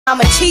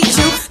I'ma cheat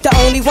you. The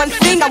only one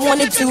thing I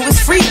wanna do is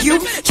freak you.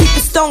 Keep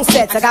the stone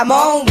sets, I got my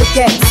own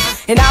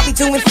baguettes. And I'll be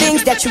doing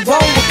things that you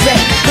won't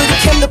regret. Little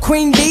Kim the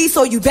queen bee,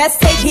 so you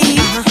best take heed.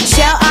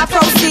 Shall I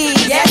proceed?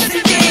 Yes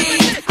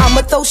indeed.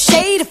 I'ma throw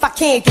shade if I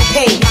can't get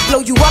paid. Blow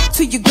you up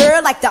to your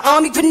girl like the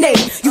army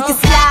grenade. You can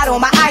slide on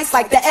my ice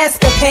like the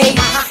escapade.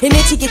 And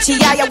then she get your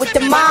yaya with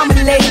the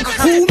marmalade.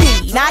 Who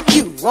me? Not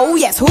you. Oh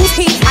yes, who's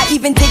he? I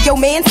even dig your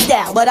man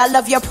style, but I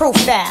love your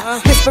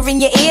profile. Whisper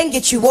in your ear and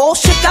get you all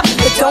shook up,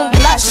 but don't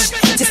blush.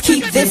 Just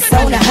keep this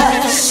on a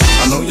hush.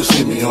 I know you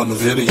see me on the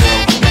video.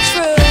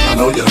 True. I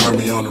know you heard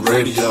me on the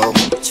radio.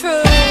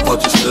 True.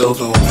 But you still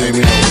don't pay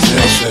me no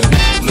attention.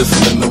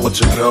 Listening to what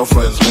your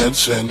girlfriends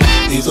mention.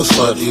 He's a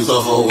slut, he's a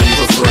hoe, he's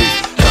a freak.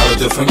 Got a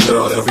different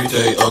girl every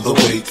day of the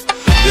week.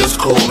 It's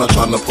cool, not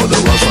trying to put a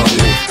rush on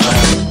you.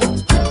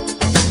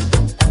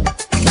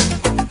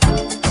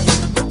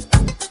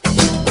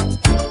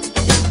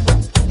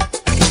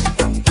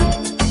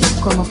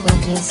 ¿Cómo fue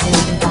que se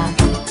va?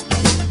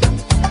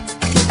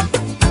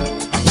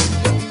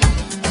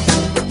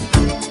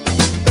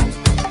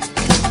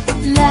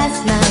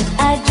 Last night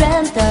I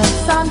dreamt of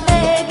San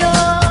Pedro.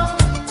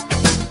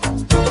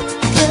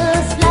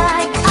 Just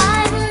like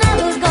I've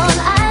never gone,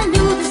 I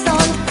knew the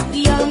song.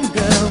 Young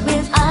girl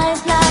with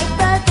eyes like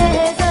the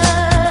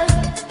desert.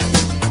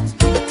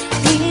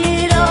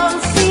 It all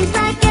seems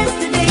like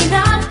yesterday,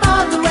 not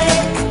far away.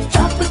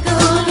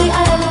 Tropical, the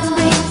island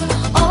breeze,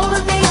 all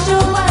the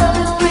nature wild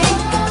and free.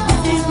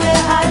 This is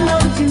where I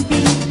long to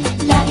be,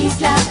 La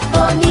Isla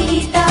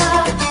Bonita.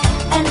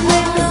 And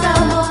when the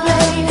summer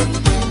played,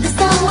 the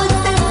sun would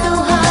set so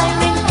high,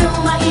 ring through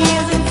my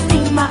ears and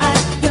sting my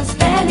eyes, your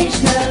Spanish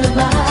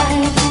lullaby.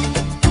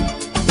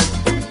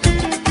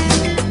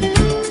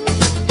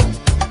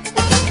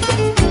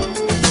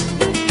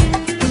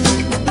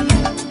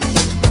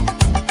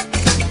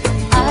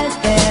 I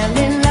fell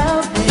in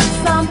love with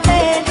San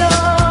Pedro.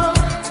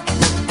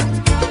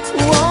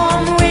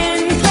 Warm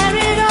wind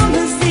carried on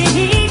the sea,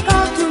 he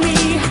called to me.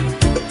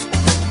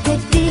 Me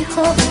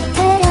dijo,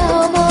 te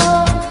amo.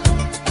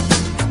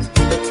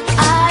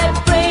 I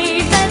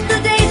prayed that the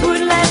days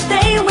would last,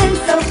 they went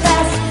so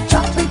fast.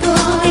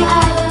 Tropical, the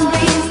island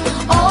breeze,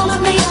 all of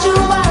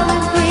nature wild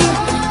and free.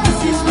 This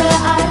is where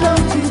I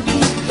long to be,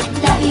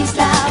 La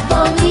Isla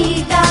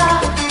Bonita.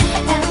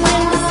 And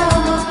when the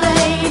summer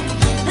played,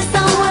 the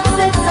sun would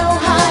set so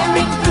high,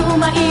 ring through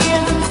my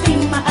ears and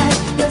sting my eyes,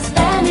 your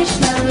Spanish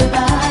lullaby.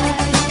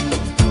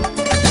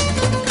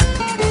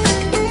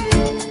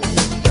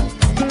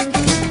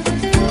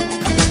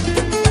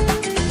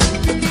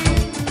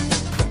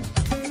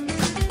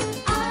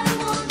 I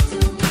want to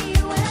be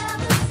where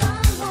the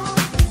sun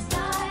warms the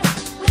sky.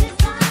 When it's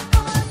time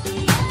for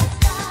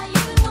siesta,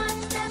 you can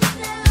watch them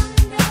sail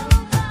and go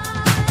by.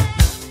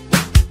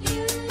 You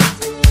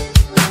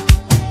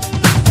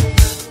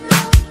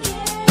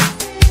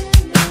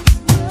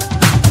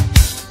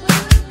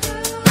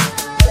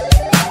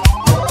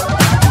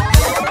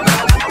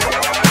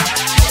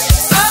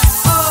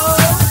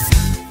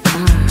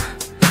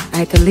I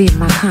had to leave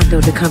my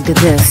condo to come to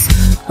this.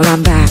 Well,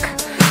 I'm back,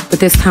 but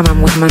this time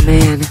I'm with my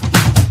man.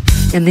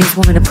 And these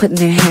women are putting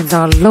their hands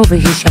all over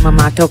his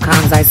Yamamoto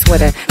Kansai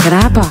sweater that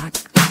I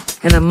bought.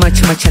 And I'm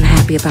much, much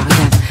unhappy about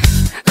that.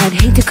 I'd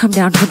hate to come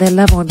down to their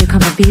level and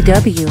become a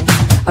BW,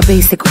 a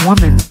basic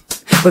woman.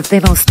 But if they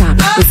don't stop,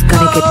 it's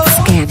gonna get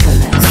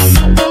scandalous.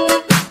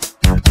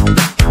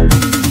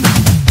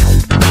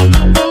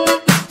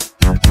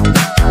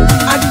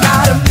 I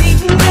got a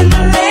meeting in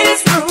the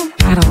ladies' room.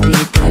 I don't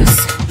need this.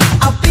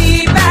 I'll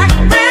be back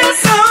real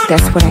soon.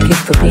 That's what I get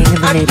for being in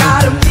the I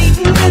got a neighborhood.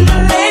 meeting in the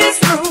ladies'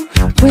 room.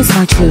 Where's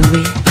my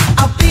jewelry?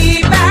 I'll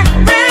be back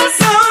real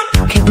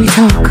soon. Can we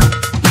talk?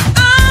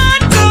 I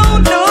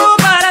don't know,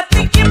 but I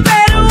think you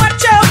better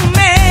watch your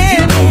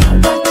man.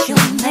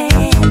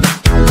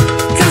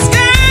 Cause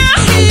girl,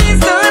 he's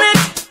done it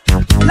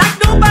like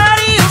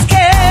nobody else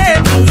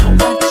can.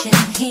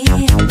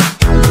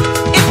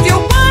 If you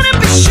wanna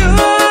be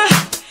sure,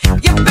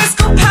 you best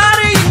go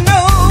powder, you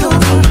know.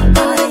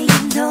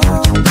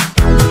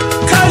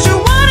 Cause you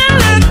wanna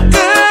look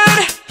good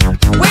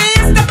when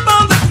you step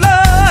on the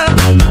floor.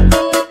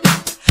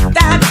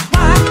 That's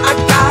why I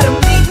got a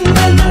meeting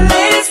in the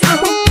ladies'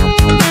 room.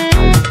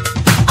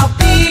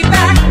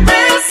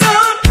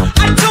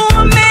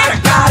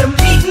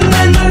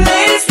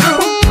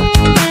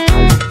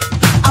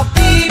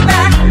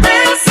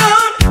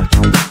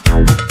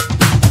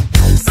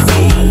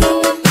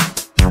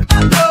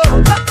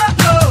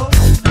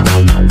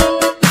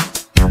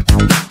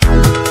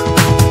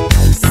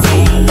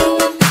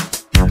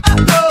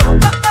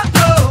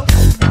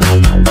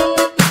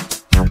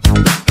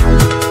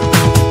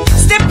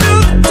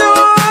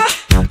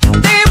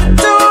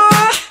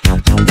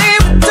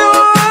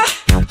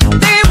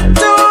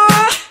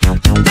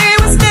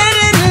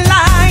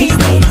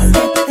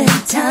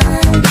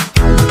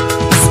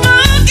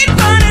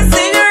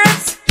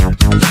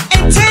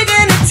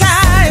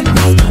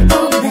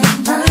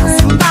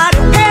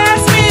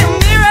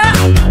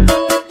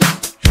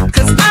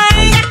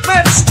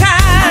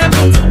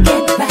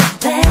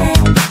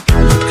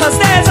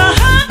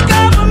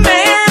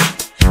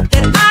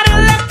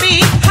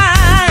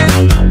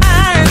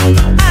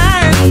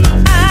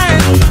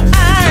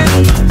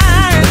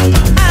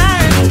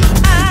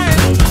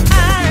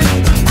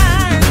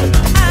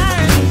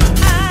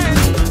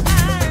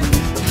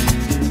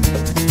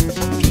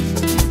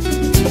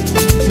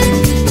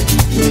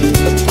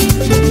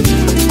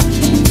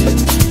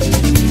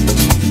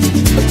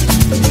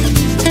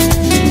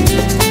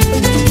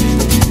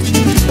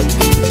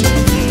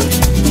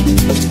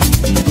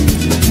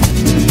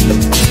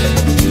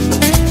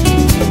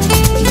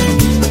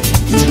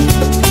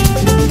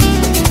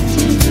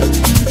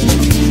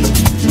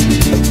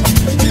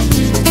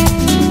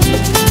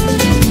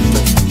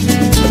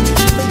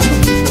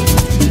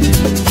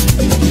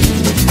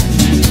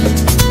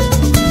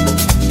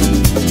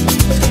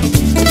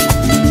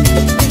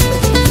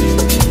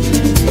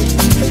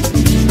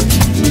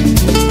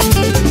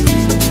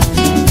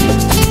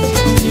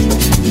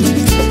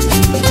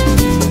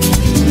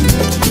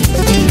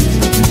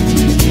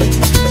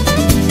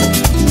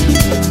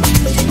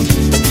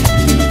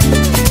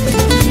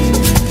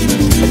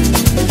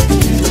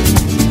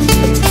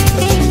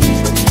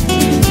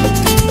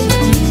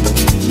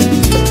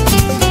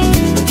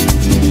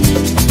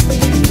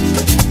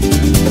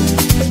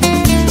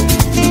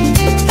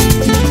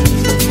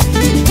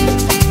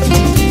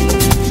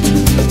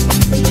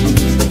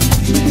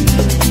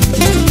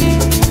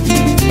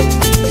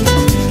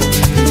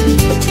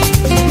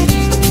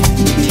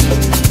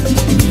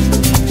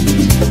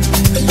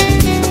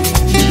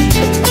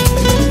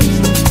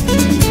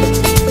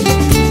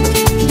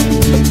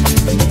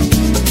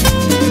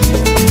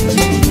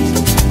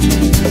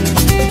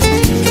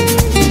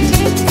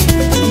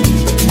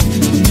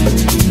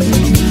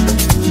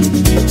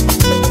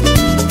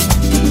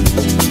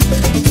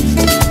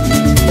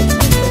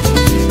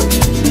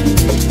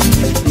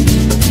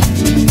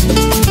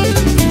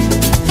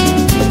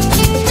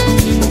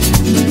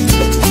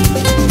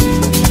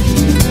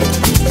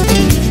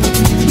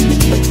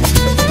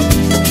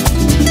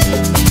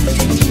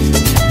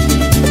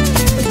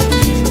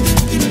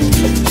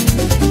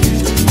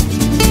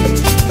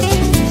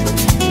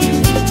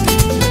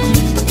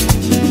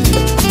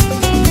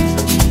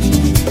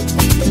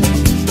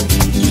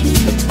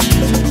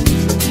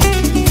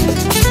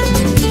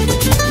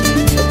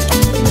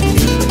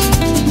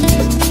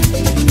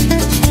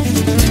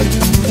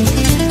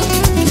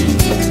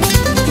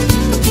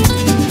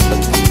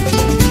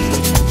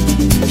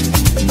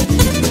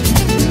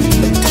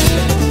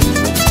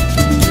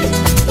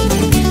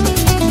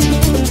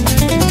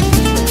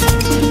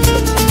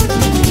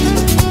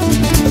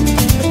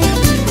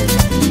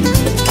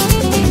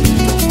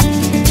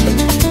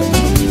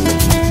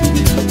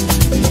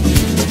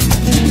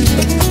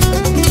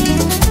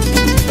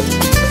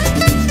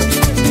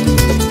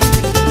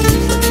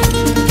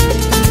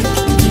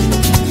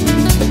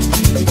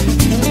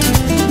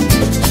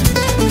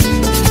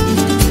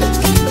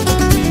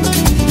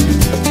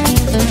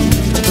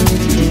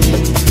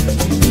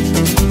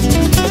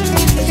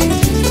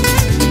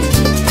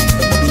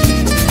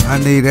 I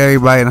need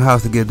everybody in the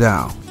house to get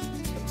down.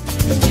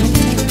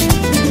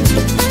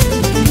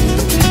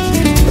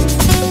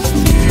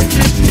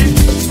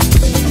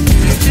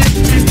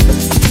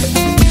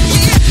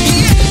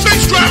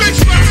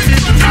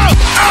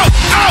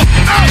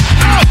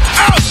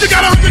 You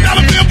got a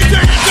 $100 bill, get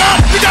your hands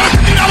up. You got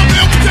a $50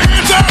 bill, get your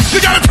hands up. You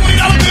got a $20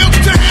 bill,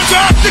 get your hands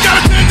up. You got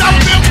a $10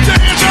 bill, get your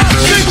hands up.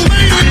 Single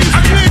ladies,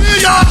 I can't hear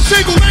y'all.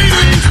 Single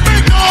ladies,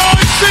 make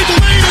noise. Single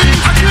ladies,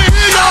 I can't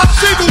hear y'all.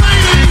 Single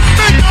ladies,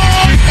 make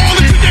noise. All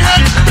the chicken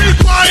heads, be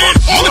quiet.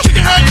 All the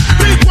chicken heads,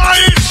 be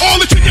quiet. All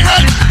the chicken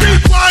heads,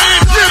 be quiet.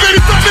 Yeah, baby,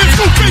 stop this.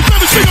 Go face,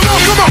 let me sing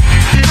along. Come on.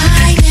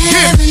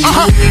 Yeah,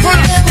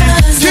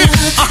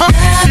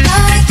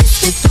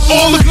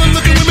 all the good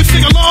looking women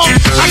sing along.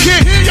 I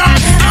can't hear y'all.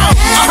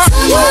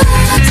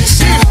 To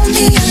show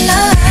me your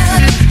love.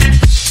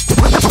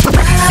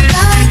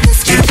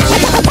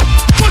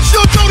 Put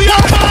your Jody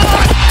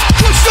outside.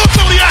 Put your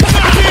Jody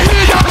outside. I can't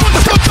hear y'all. Put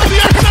your Jody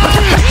outside.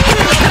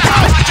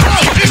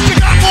 If you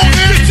got more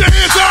hair, get your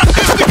hands up.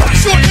 If you got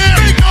short hair,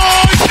 big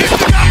noise. If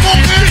you got more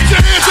hair, get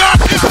your hands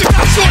up. If you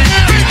got short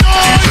hair, big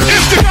noise.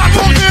 If you got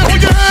more hair on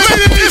your head,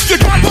 if you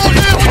got more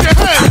hair on your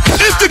head,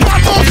 if you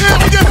got more hair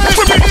on your head,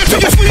 from your ear to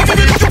your sleeve,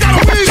 even if you got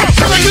a weave.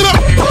 Can I get up?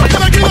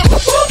 Can I get up?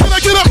 Can I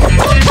get up?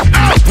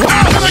 Ow!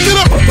 Can I get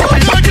up?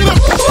 Can I get up?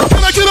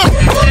 Can I get up?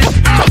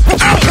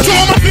 Ow! To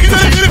all my niggas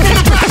that hit it from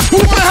the back, who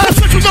wanna have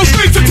sex with no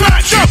strings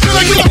attached? Can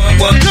I get up?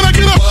 Can I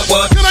get up?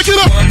 Can I get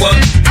up?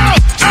 Ow!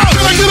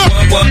 Can I get up?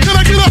 Can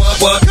I get up?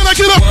 Can I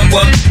get up?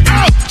 Ow!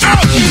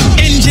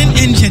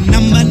 Engine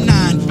number 9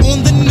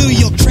 on the New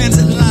York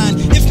Transit line.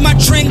 If my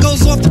train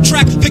goes off the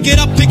track, pick it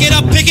up, pick it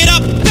up, pick it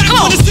up. Back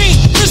on the scene,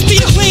 crispy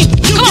and clean.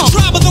 You get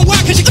trouble, then why?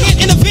 Cause you can't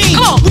intervene.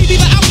 We be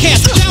the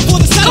outcast, down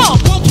for the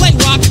settle. Won't play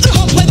rock,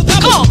 won't play the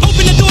pebble.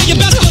 Open the door, you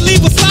best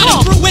believe we're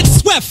sliding through it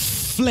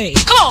swiftly.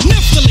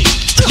 Niftily,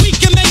 we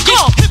can make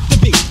it hip to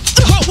be.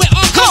 What we're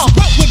on, cause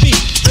what we be.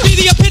 Be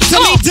the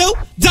epitome, do,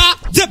 da,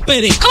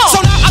 dippity. So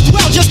now I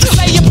dwell just to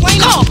say you're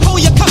plain up. Pull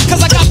your cup,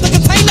 cause I got the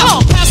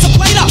container. Pass the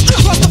plate up,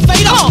 cross the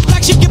fader.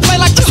 Black sheep can play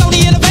like the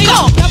Sony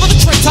Innovator. Never the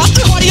traitor,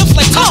 party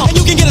inflator. And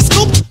you can get a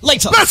scoop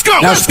later. Let's go.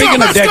 Now,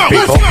 speaking of dead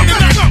people,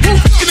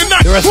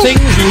 there are things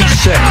we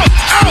say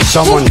when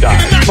someone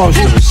dies. Most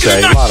of us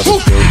say, a lot of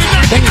us do.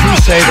 Things we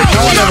say that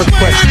no one ever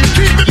questions.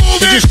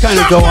 They just kind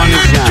of go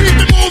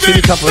unexamined. Give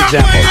you a couple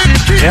examples.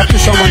 After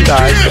someone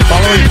dies, the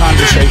following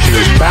conversation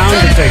is bound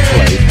to take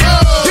place.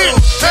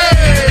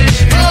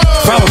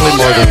 Probably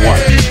more than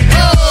once.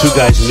 Two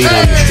guys meet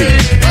on the street.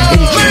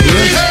 Hey, did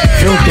you hear?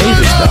 Phil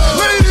Davis died.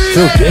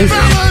 Phil Davis?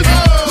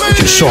 I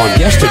just saw him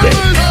yesterday.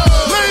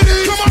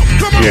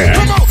 Yeah.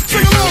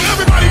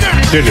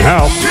 Didn't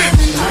help.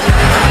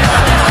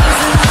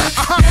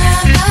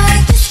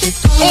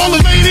 All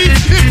the ladies,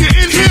 if you're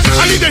in here,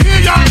 I need to hear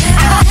y'all.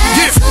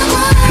 Yeah.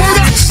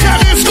 Word up,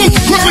 Batman Scoop,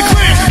 Brooklyn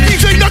Clan,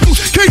 DJ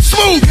Knuckles,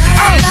 K-Smooth.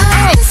 Out,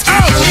 out,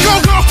 out. Go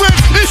girlfriend,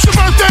 it's your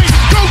birthday.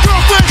 Go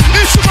girlfriend,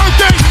 it's your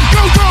birthday.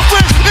 Go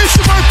girlfriend, it's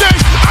your birthday.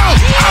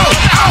 Out, out,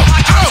 out,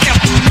 out.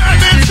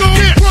 Batman Scoop,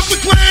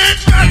 Brooklyn Clan,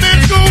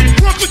 Batman Scoop,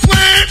 Brooklyn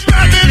Clan,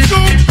 Batman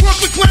Scoop,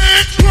 Brooklyn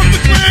Clan,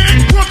 Brooklyn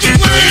Clan, Brooklyn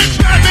Clan,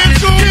 Batman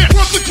Scoop,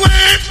 Brooklyn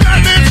Clan,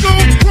 Batman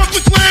Scoop,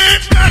 Brooklyn Clan,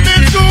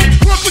 Batman Scoop,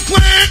 Brooklyn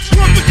Clan,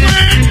 Brooklyn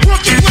Clan,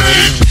 Brooklyn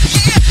Clan.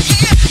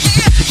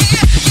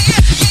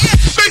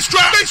 Bass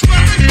drop, out,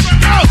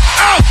 out,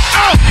 out,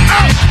 out,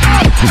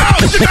 out,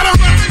 out. You gotta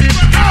run,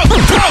 out,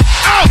 out,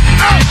 out,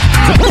 out, out.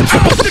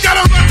 You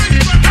gotta run,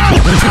 out,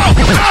 out,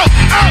 out,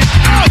 out,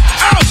 out,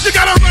 out. You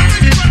gotta run,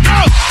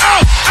 out,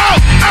 out,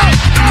 out, out,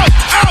 out,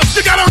 out.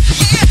 You gotta.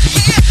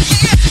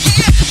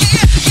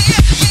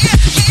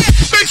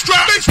 Bass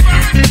drop, bass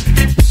drop.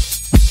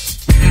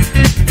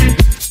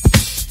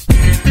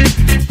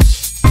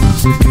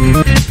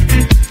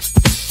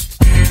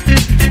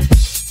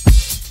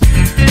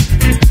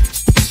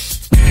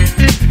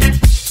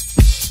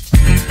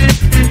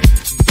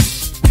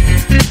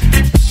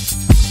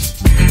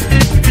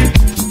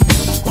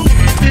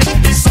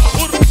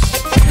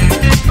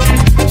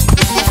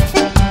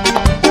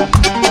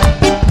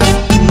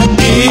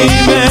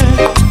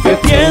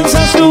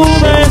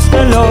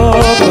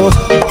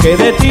 Que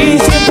de ti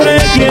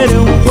siempre quiere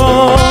un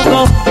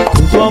poco,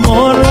 tu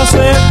amor lo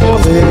hace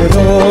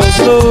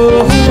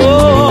poderoso.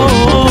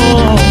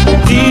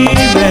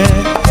 Dime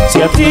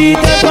si a ti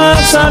te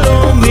pasa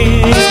lo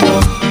mismo,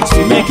 si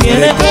me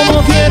quieres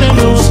como quieren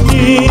los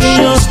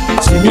niños,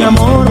 si mi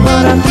amor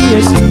para ti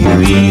es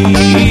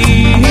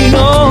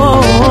divino.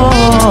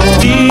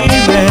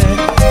 Dime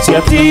si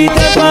a ti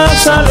te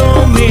pasa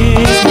lo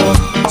mismo,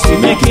 si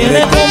me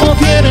quieres como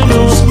quieren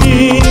los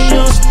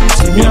niños,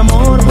 si mi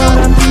amor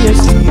para ti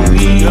es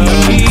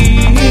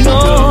divino.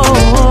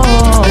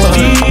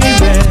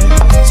 Dime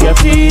si a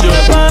ti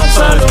te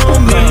pasa lo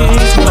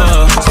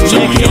mismo, si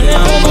me quieres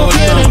como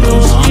quieren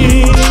los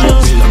niños,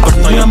 si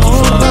mi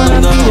amor para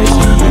ti es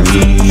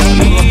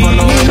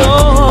divino.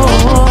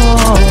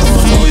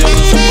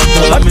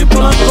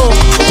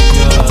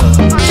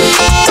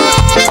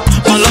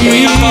 Mala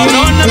mía,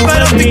 cabrón,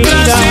 pero estoy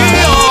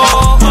crecido.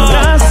 Me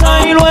abraza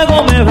y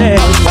luego me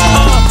besa.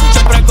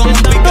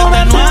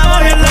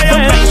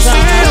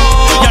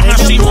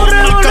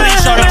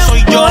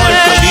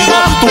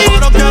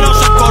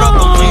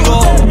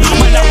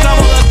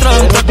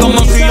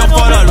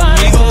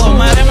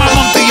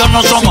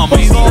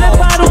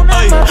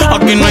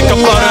 aquí no hay que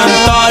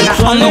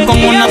aparentar. Ando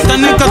con una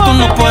técnica que tú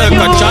no puedes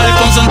cachar.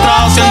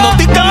 Concentrado haciendo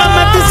tica,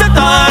 me metiste a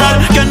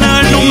dar. ¿Quién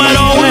es el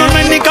número uno? No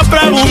hay ni que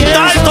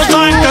preguntar. Todos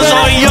saben que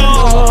soy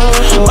yo.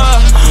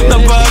 De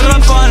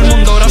PR con el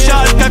mundo, gracias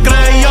al que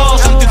creyó.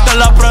 Sentiste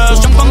la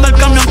presión cuando el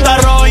camión te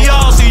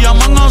arrolló. Si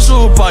llaman a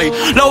su país,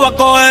 lo voy a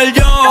coger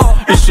yo.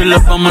 Y si le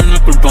paman no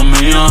es culpa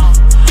mía.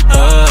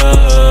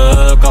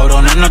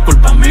 Cabrones, no es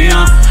culpa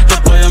mía. Yo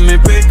estoy en mi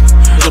pick,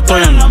 yo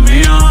estoy en la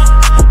mía.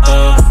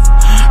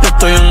 Yo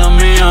estoy en la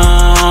mía.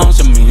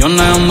 100 millones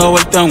dando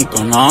vueltas en un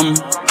canam.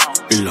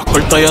 Y las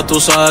cortas ya tú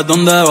sabes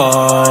dónde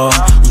va.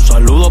 Un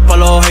saludo para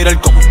los haters,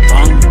 ¿cómo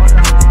están?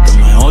 Que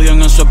me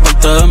odian, eso es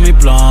parte de mi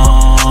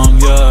plan,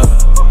 yeah.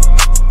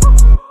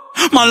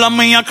 Mala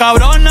mía,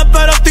 cabrones,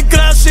 pero estoy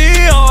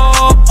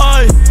crecido.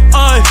 Ay,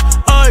 ay,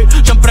 ay.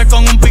 Siempre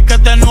con un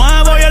piquete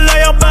nuevo y el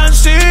ellos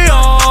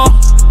vencido.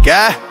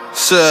 ¿Qué?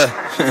 Sí.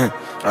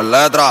 Es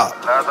letra.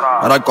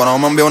 Ahora el cono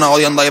me envió una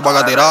jodienda ahí para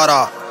que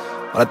tirara.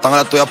 Ahora están en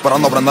el estudio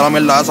esperando, prende la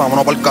mierda esa,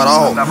 vámonos para el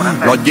carajo.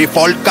 Los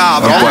G4,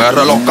 cabrón. En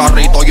PR los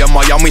carritos y en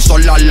Miami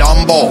son las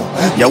Lambo.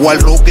 Llegó el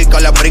rookie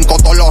que le brinco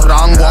todos los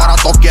rangos. Ahora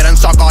todos quieren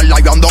sacarla,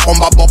 yo ando con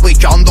Bapo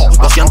pichando.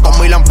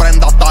 200,000 en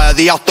prenda, hasta de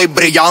día estoy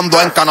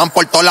brillando. En Canán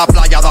por toda la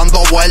playa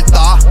dando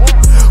vueltas.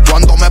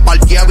 Cuando me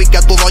parqué vi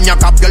que tu doña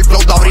cambió el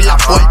flow de abrir la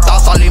puerta.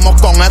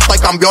 Salimos con esta y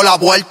cambió la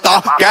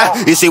vuelta.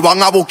 ¿Qué? Y si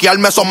van a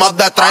buquearme son más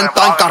de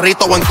 30 en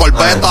carrito o en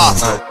corbeta.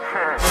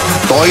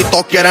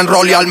 Toditos quieren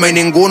rolearme y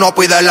ninguno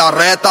pide la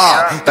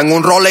reta. Tengo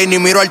un role y ni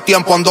miro el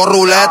tiempo, ando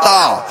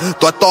ruleta.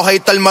 Todos estos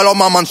haters me lo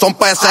maman, son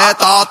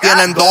pesetas.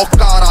 Tienen dos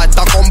caras,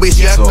 esta combi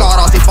si es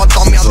cara. Si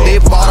falta me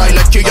dispara y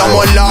le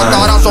chillamos en la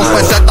cara. Son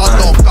pesetas,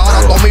 dos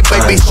caras, todos mis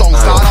babies son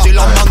caras. Si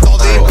los mando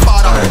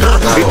dispara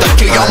y te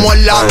chillamos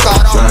en la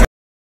cara.